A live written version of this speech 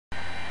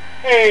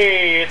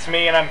Hey, it's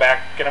me, and I'm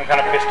back, and I'm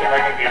kind of pissed at my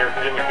computer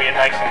because it was being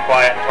nice and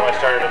quiet until I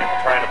started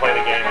trying to play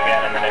the game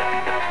again, and then it...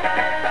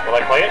 Will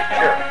I play it?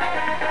 Sure.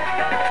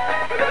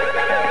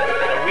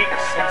 In a week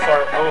since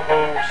our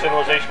Oho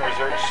civilization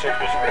research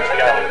was reached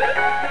the island.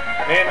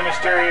 Name the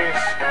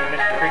mysterious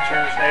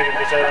creatures native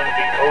to this island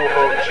the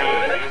Oho-G.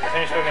 These are the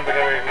same spoken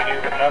vocabulary we do,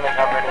 but none of them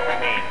comprehend what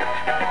we mean.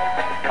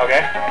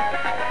 Okay.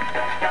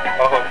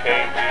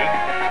 Oho-K-G.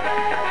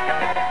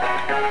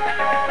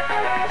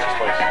 What's this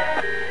place?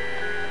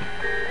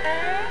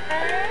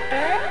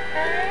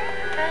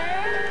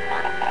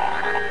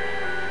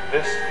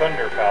 This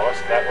Thunder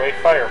Palace, that way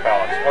Fire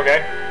Palace.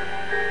 Okay.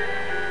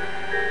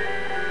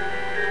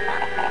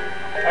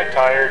 I'm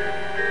tired.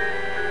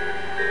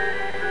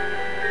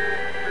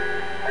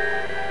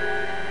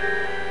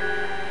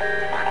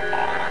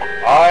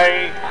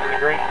 I, the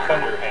Great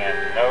Thunder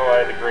Hand. No,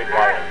 I, the Great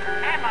Lion.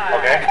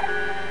 Okay.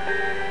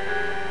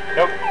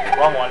 Nope,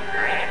 wrong one.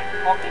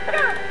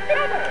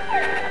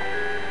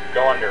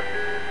 Go under.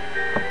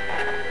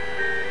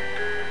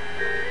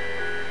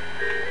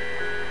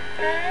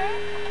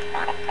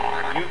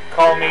 You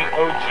call me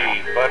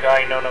OG, but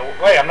I know no...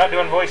 Wait, I'm not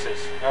doing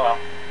voices. Oh well.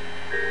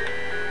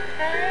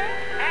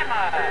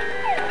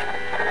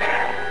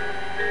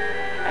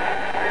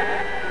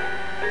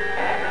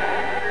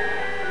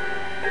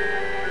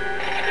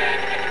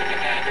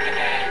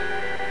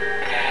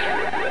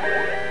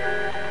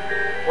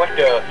 What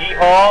the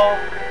hee-haw?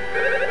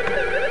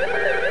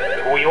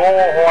 We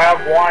all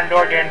have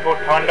wandered into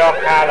Thunder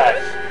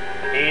Palace.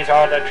 These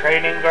are the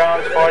training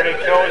grounds for the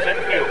chosen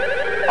few.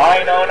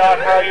 I know not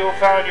how you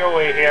found your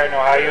way here,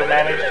 nor how you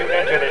managed to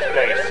enter this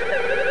place.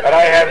 But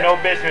I have no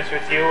business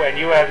with you, and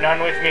you have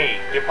none with me.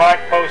 Depart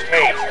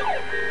post-haste.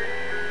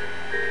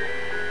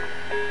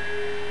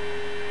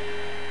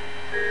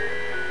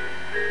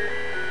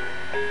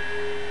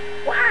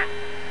 What?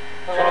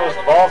 It's one of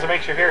those balls that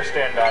makes your hair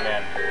stand on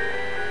end.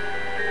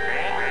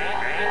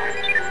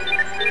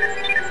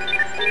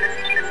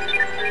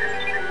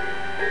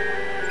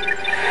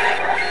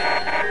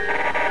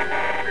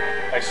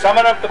 I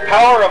summon up the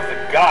power of the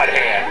God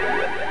Hand.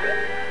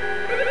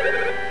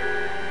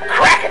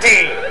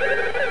 Crackety!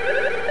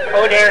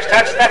 Who dares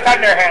touch the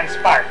Thunder Hand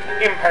spark,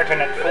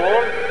 impertinent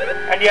fool?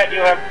 And yet you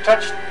have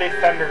touched the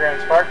Thunder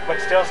Hand spark, but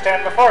still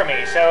stand before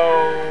me,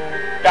 so... ...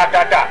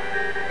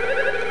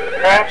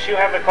 Perhaps you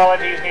have the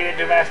qualities needed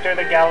to master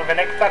the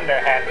Galvanic Thunder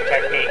Hand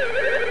technique.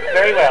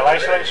 Very well, I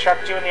shall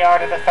instruct you in the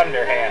art of the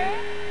Thunder Hand.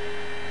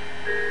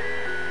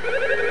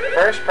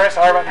 First, press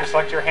R button to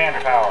select your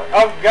hand power.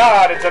 Oh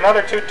god, it's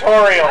another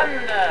tutorial!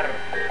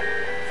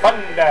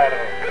 Thunder!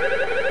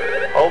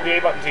 Hold the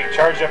A button to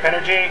charge up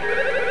energy,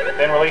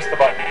 then release the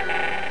button.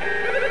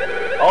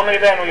 Only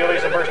then will you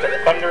release a burst of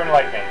thunder and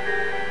lightning.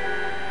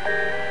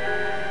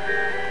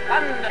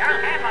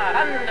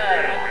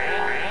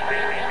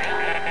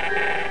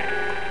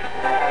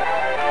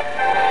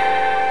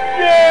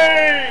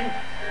 Yay!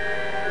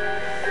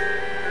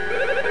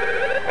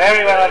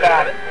 Very well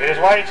done. It is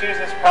wise to use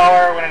this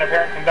power when an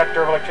apparent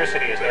conductor of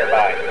electricity is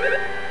nearby.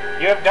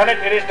 You have done it,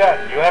 it is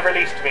done. You have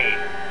released me.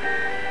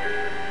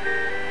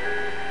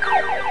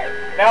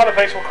 Now the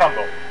place will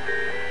crumble.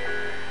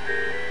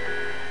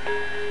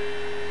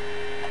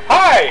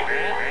 Hi!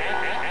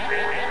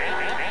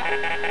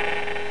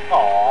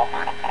 Aww.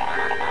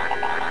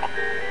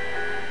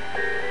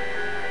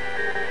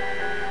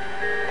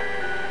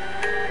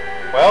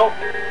 Well,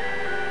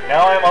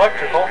 now I'm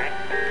electrical.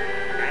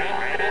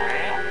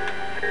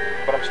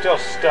 But I'm still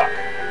stuck.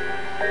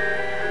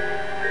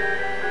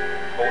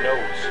 Oh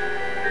noes.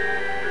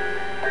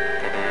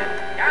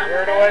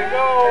 Where do I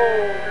go?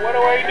 What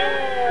do I do?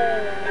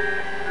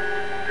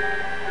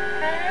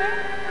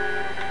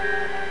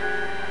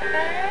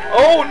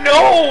 Oh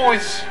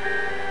noes!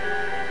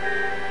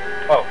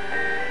 Oh,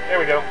 there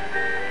we go.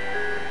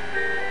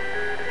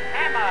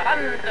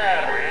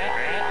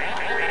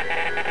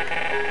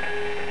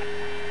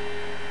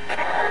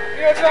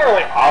 Yeah, it's not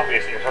really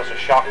obvious that you're supposed to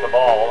shock the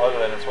ball, other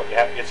than it's what you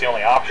have. It's the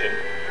only option.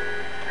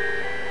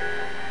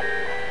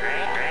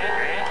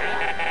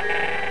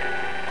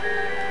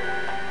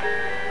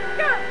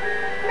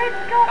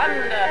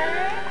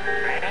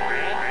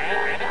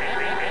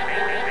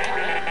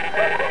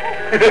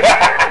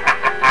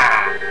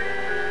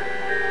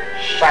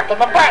 Shot in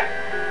the butt!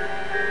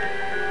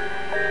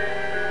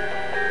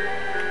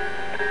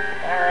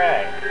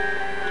 Alright.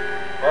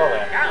 Well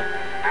then.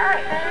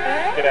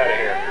 Let's get out of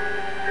here.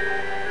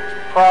 There's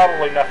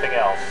probably nothing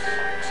else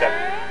except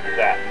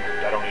that.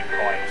 I don't need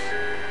coins.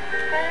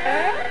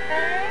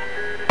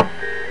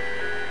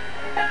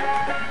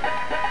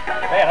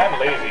 Man, I'm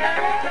lazy.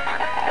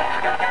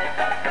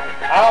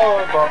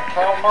 Albert,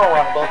 tell no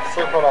one the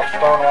secret of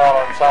Stonewall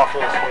and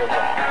Southwest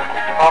Fusion.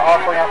 How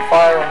offering up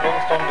fire and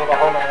brimstone to the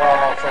hole in well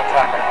makes things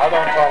happen. I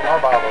don't tell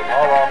nobody, no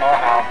well, no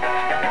how.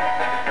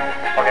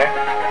 Okay.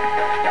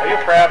 Are you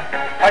a crab?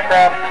 Hi,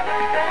 crab.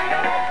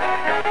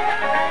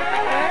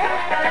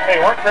 Hey,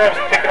 weren't crabs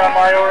picking on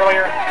Mario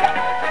earlier?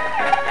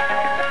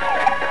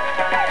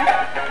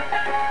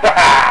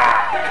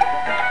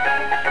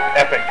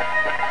 Epic.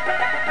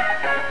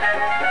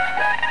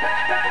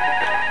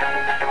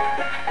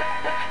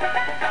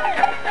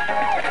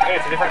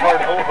 different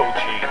colored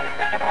Oho-chi.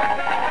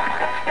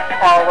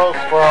 Hello,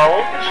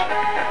 Scrooge.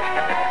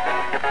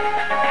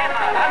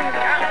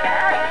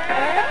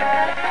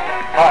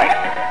 Hi.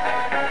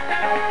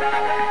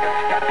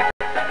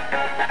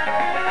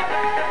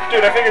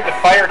 Dude, I figured the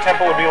fire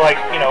temple would be like,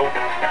 you know,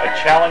 a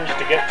challenge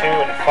to get to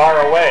and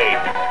far away.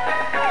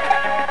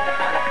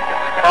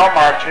 How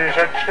much is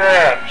a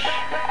chance?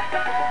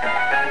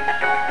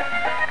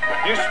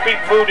 You speak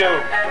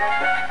voodoo.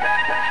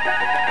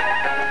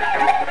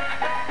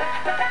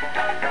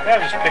 Yeah,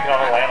 I'm just picking on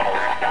little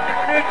animals.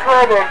 No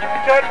problem.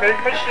 Can't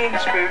make machine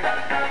speak.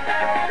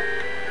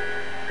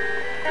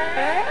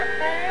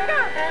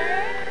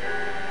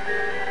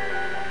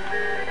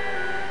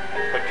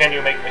 But can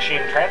you make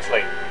machine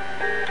translate?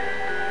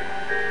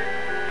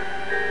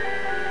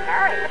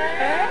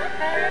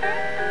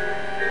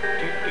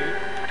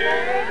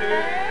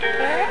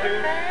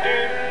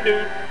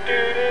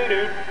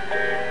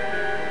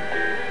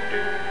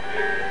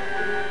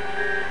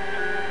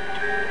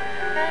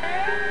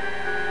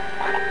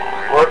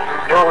 What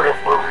you do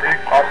for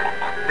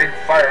meat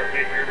fire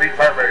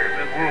in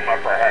this room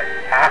up ahead?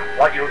 Huh?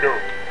 What you do?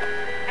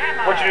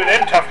 What you do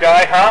then, tough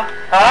guy, huh?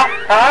 Huh?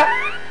 Huh?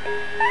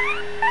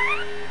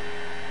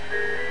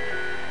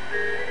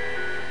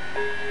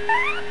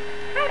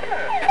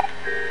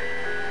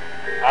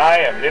 I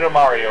am Little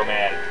Mario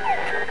Man.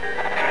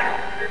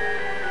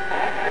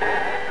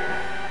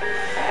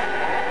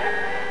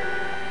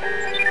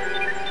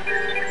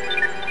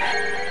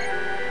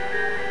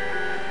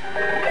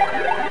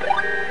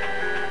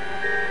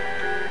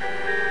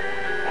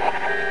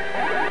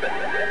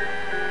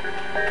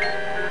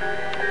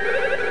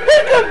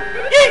 Welcome!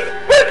 Yes!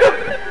 Welcome!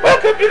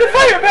 Welcome to the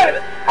fire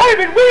palace! I have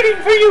been waiting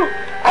for you!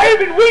 I have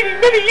been waiting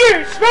many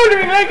years,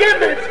 smoldering like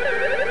embers!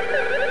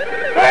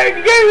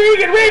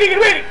 Waiting!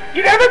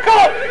 You never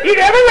called! You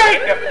never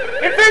write them!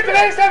 In fact, the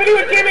last time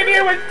anyone came in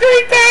here was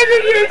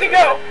 3,000 years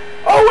ago!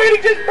 Oh,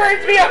 waiting just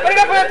burns me up! But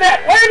enough about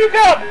that! Why did you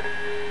come?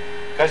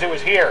 Because it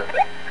was here.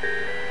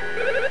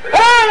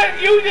 Ah!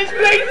 You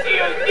displaced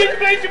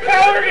your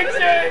power! It's,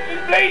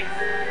 displaced!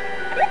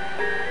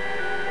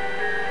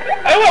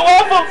 I want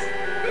waffles!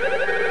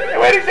 Hey,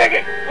 wait a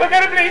second! What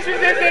kind of place was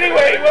this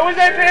anyway? What was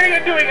I planning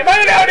on doing? Am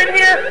I allowed in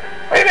here?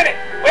 Wait a minute!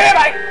 Where am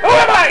I? Who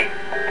am I?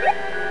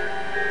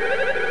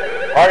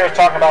 Mario's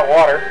talking about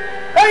water.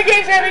 I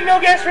guess having no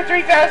guests for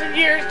 3,000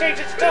 years takes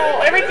its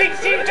toll. Everything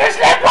seems to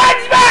slip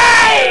one's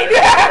mind!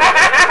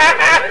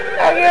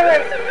 Oh, yeah,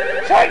 right.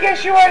 So I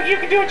guess you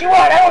can do what you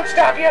want. I won't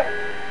stop you.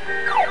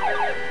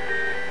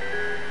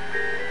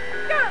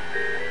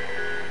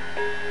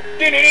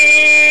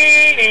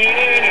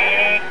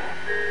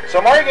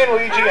 So Mario gained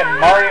Luigi and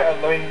Mario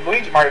gained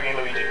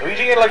Luigi.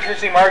 Luigi gained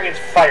electricity, Mario gains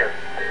fire.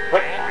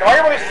 But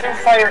Mario Brothers threw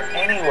fire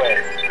anyway.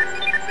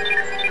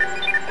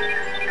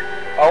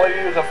 All I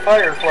do is a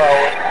fire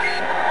flower.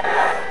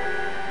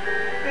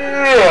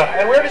 Ugh.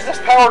 And where does this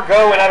power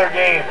go in other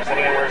games? And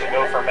again, where does it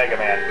go for Mega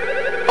Man?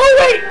 Oh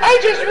wait, I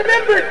just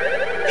remembered!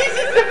 This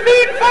is the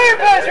main fire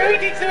pass where he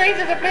takes the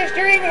reins of the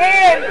blistering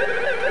hand!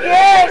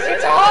 Yes,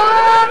 it's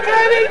all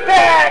coming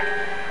back!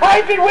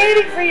 I've been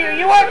waiting for you!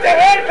 You want the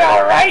hand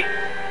power, right?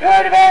 You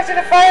want to master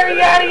the fire,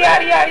 yada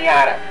yada yada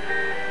yada!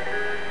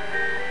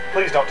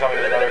 Please don't tell me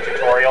there's another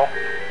tutorial.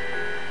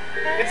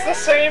 It's the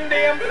same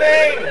damn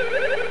thing!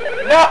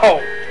 No!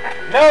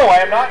 No,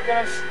 I am not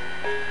gonna...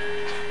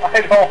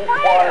 I don't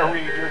want to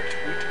read your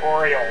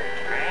tutorial.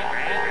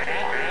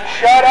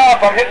 Shut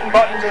up! I'm hitting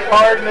buttons as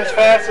hard and as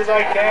fast as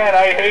I can.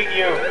 I hate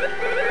you.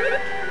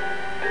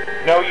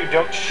 No, you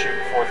don't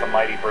shoot forth a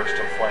mighty burst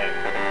of flame.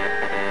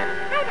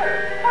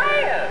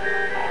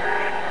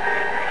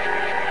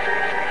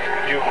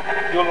 You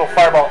do a little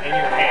fireball in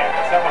your hand.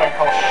 That's not what I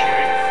call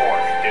shooting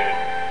forth, dude.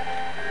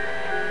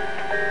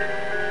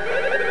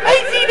 I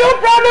see no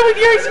problem with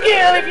your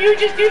skill. If you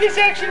just do this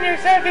action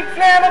yourself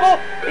inflammable,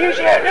 you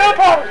should have no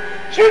problem.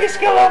 Sure, the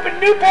skill opened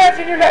new paths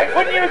in your life.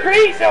 Wouldn't you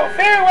agree? So,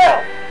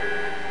 farewell.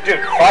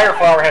 Dude, Fire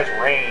Flower has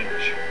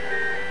range.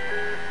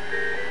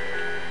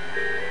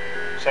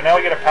 So now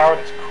we get a power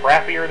that's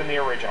crappier than the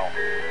original.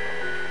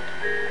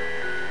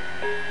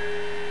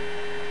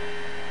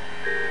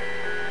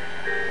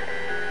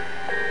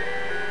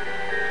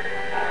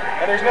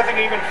 And there's nothing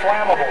even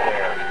flammable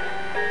there.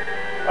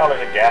 Oh,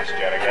 there's a gas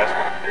jet, I guess.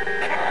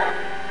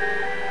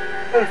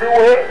 If it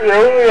were the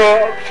only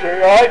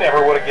option, I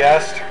never would have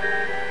guessed.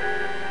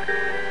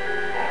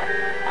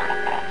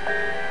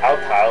 How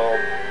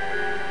tired.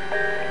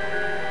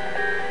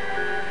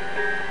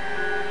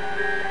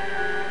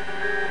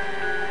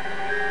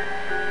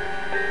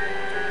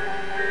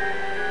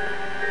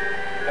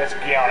 Let's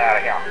get on out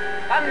of here.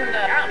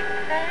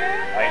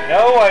 I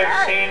know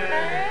I've seen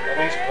at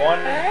least one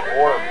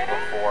orb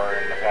before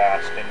in the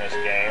past in this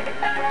game.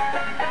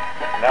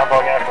 Now I'm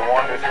probably going to have to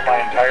wander through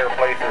my entire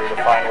playthrough to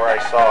find where I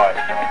saw it.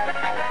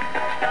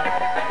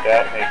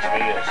 That makes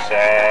me a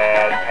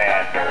sad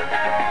pander.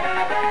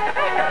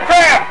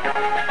 Crap!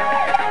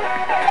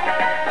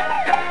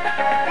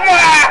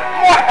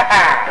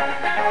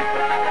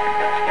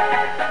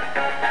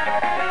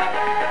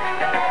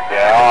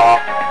 Yeah.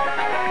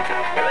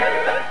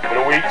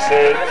 makes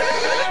sense.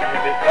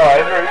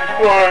 Either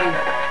one.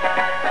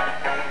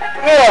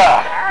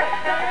 Yeah.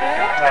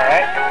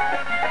 Alright.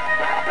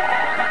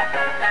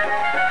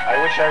 I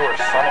wish I were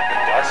Sonic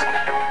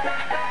Dusk.